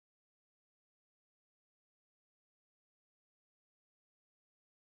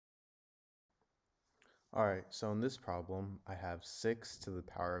Alright, so in this problem, I have 6 to the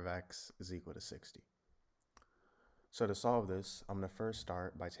power of x is equal to 60. So to solve this, I'm going to first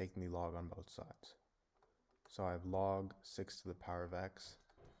start by taking the log on both sides. So I have log 6 to the power of x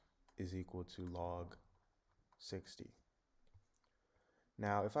is equal to log 60.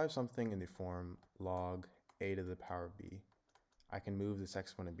 Now, if I have something in the form log a to the power of b, I can move this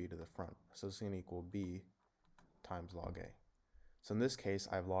exponent b to the front. So this is going to equal b times log a. So in this case,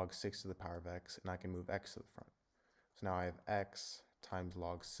 I have log 6 to the power of x, and I can move x to the front. So now I have x times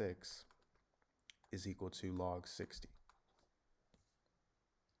log 6 is equal to log 60.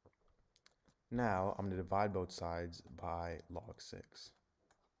 Now I'm going to divide both sides by log 6.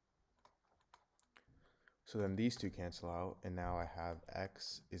 So then these two cancel out, and now I have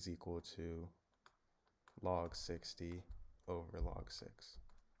x is equal to log 60 over log 6.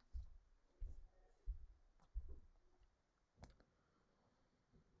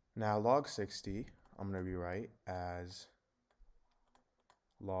 Now log 60, I'm going to rewrite as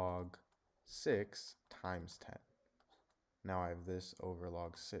log 6 times 10. Now I have this over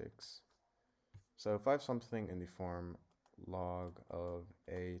log 6. So if I have something in the form log of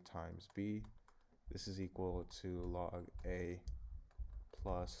a times b, this is equal to log a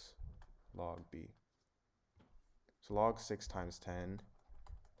plus log b. So log 6 times 10,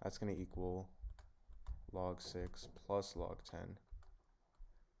 that's going to equal log 6 plus log 10. And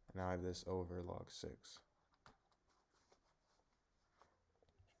now I have this over log 6.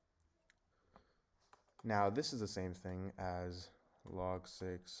 Now this is the same thing as log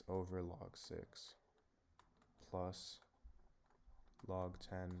 6 over log 6 plus log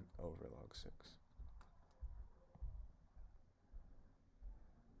 10 over log 6.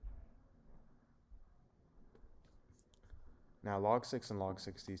 Now log 6 and log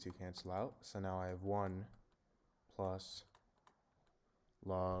 6, these two cancel out, so now I have 1 plus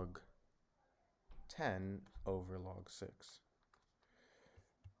log 10 over log 6.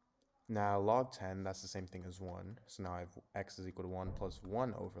 Now log 10, that's the same thing as 1, so now I have x is equal to 1 plus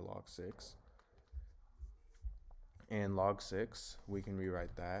 1 over log 6. And log 6, we can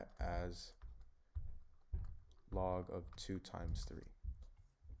rewrite that as log of 2 times 3.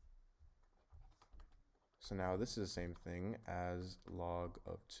 So now this is the same thing as log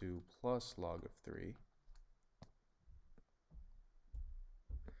of 2 plus log of 3.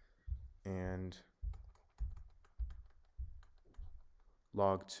 And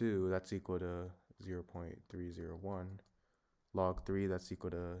log 2, that's equal to 0.301. Log 3, that's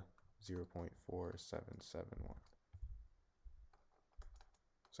equal to 0.4771.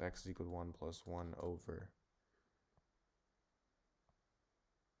 So x is equal to 1 plus 1 over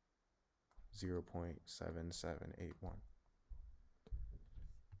 0.7781.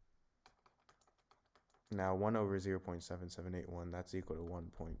 Now 1 over 0.7781, that's equal to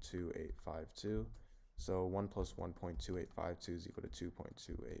 1.2852. So 1 plus 1.2852 is equal to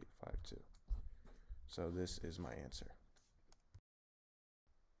 2.2852. So this is my answer.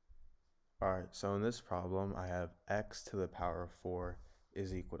 Alright, so in this problem, I have x to the power of 4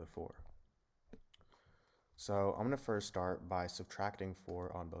 is equal to 4. So I'm going to first start by subtracting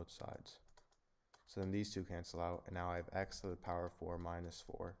 4 on both sides. So then these two cancel out, and now I have x to the power of 4 minus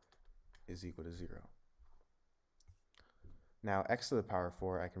 4 is equal to 0. Now x to the power of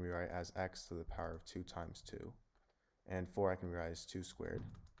 4 I can rewrite as x to the power of 2 times 2. And 4 I can rewrite as 2 squared.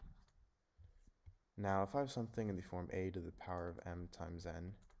 Now if I have something in the form a to the power of m times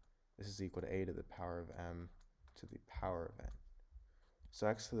n, this is equal to a to the power of m to the power of n. So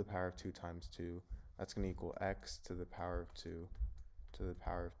x to the power of 2 times 2, that's going to equal x to the power of 2 to the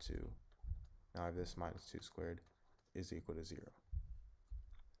power of 2. Now I have this minus 2 squared is equal to 0.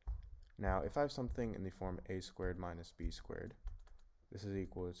 Now if I have something in the form a squared minus b squared, this is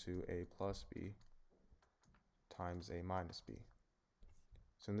equal to a plus b times a minus b.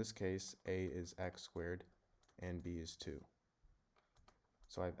 So in this case, a is x squared and b is 2.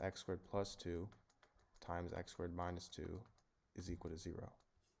 So I have x squared plus 2 times x squared minus 2 is equal to 0.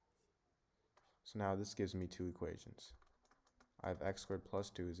 So now this gives me two equations. I have x squared plus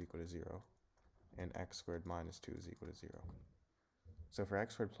 2 is equal to 0, and x squared minus 2 is equal to 0. So for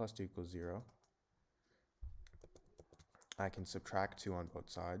x squared plus 2 equals 0, I can subtract 2 on both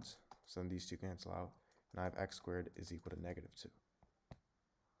sides, so then these two cancel out, and I have x squared is equal to negative 2.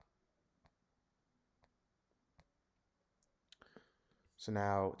 So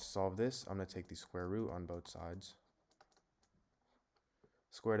now to solve this, I'm going to take the square root on both sides.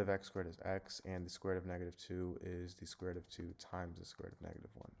 Square root of x squared is x, and the square root of negative 2 is the square root of 2 times the square root of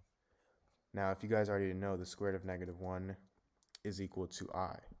negative 1. Now, if you guys already know, the square root of negative 1 is equal to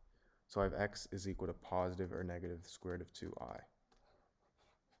I. So I have x is equal to positive or negative square root of 2i.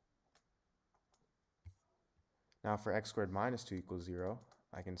 Now for x squared minus 2 equals 0,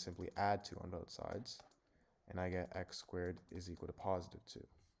 I can simply add 2 on both sides, and I get x squared is equal to positive 2.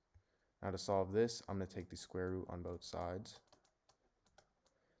 Now to solve this, I'm going to take the square root on both sides.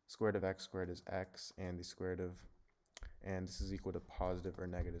 Square root of x squared is x, and the square root of, and this is equal to positive or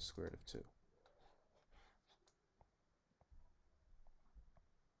negative square root of 2.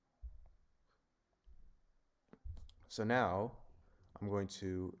 So now I'm going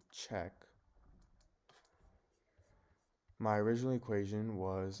to check. My original equation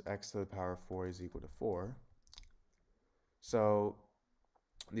was x to the power of 4 is equal to 4. So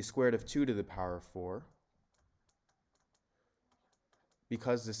the square root of 2 to the power of 4,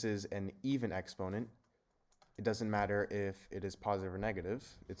 because this is an even exponent, it doesn't matter if it is positive or negative,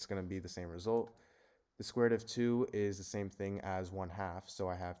 it's going to be the same result. The square root of 2 is the same thing as 1/2, so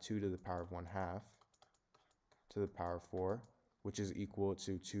I have 2 to the power of 1/2 to the power of 4, which is equal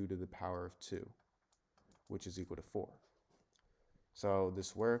to 2 to the power of 2, which is equal to 4. So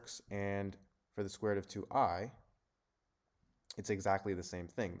this works, and for the square root of 2i, it's exactly the same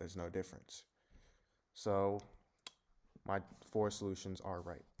thing. There's no difference. So my 4 solutions are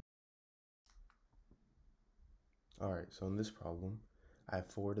right. Alright, so in this problem, I have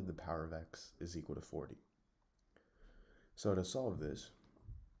 4 to the power of x is equal to 40. So to solve this,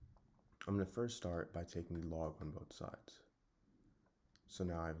 I'm going to first start by taking the log on both sides. So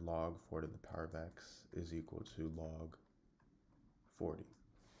now I have log 4 to the power of x is equal to log 40.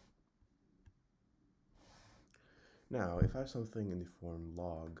 Now, if I have something in the form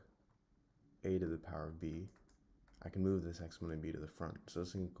log a to the power of b, I can move this exponent b to the front. So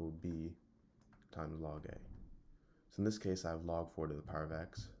this is equal to b times log a. So in this case, I have log 4 to the power of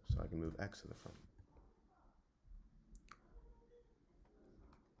x, so I can move x to the front.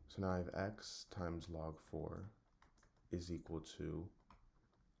 So now I have x times log 4 is equal to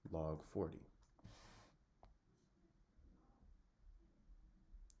log 40.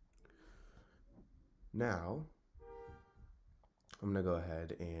 Now, I'm going to go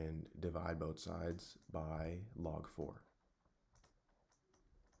ahead and divide both sides by log 4.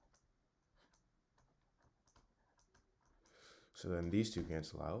 So then these two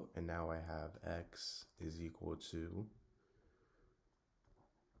cancel out, and now I have x is equal to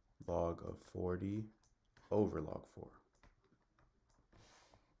log of 40 over log 4.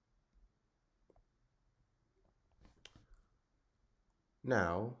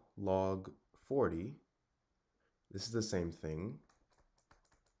 Now, log 40, this is the same thing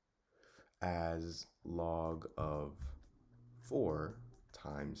as log of 4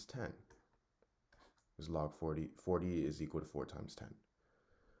 times 10. Because log 40 is equal to 4 times 10.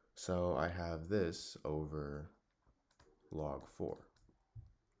 So I have this over log 4.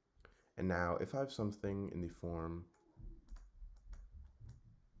 And now if I have something in the form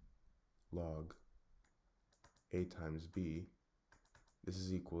log a times b, this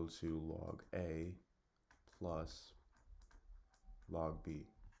is equal to log a plus log b.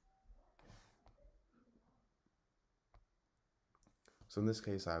 So in this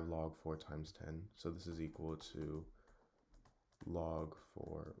case, I have log 4 times 10. So this is equal to log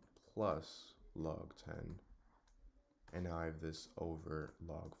 4 plus log 10. And now I have this over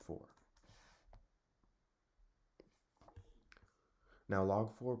log 4. Now log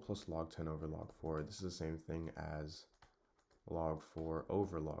 4 plus log 10 over log 4, this is the same thing as log 4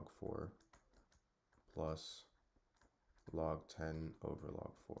 over log 4 plus log 10 over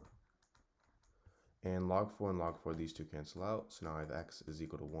log 4. And log 4 and log 4, these two cancel out. So now I have x is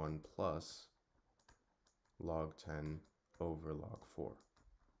equal to 1 plus log 10 over log 4.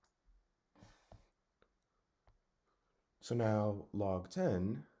 So now log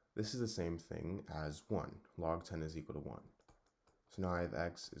 10, this is the same thing as 1. Log 10 is equal to 1. So now I have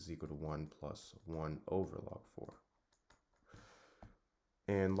x is equal to 1 plus 1 over log 4.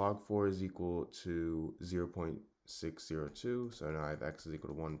 And log 4 is equal to 0.602. So now I have x is equal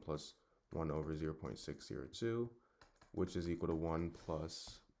to 1 plus 1 over 0.602, which is equal to 1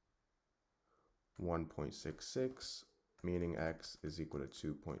 plus 1.66, meaning x is equal to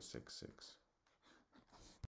 2.66.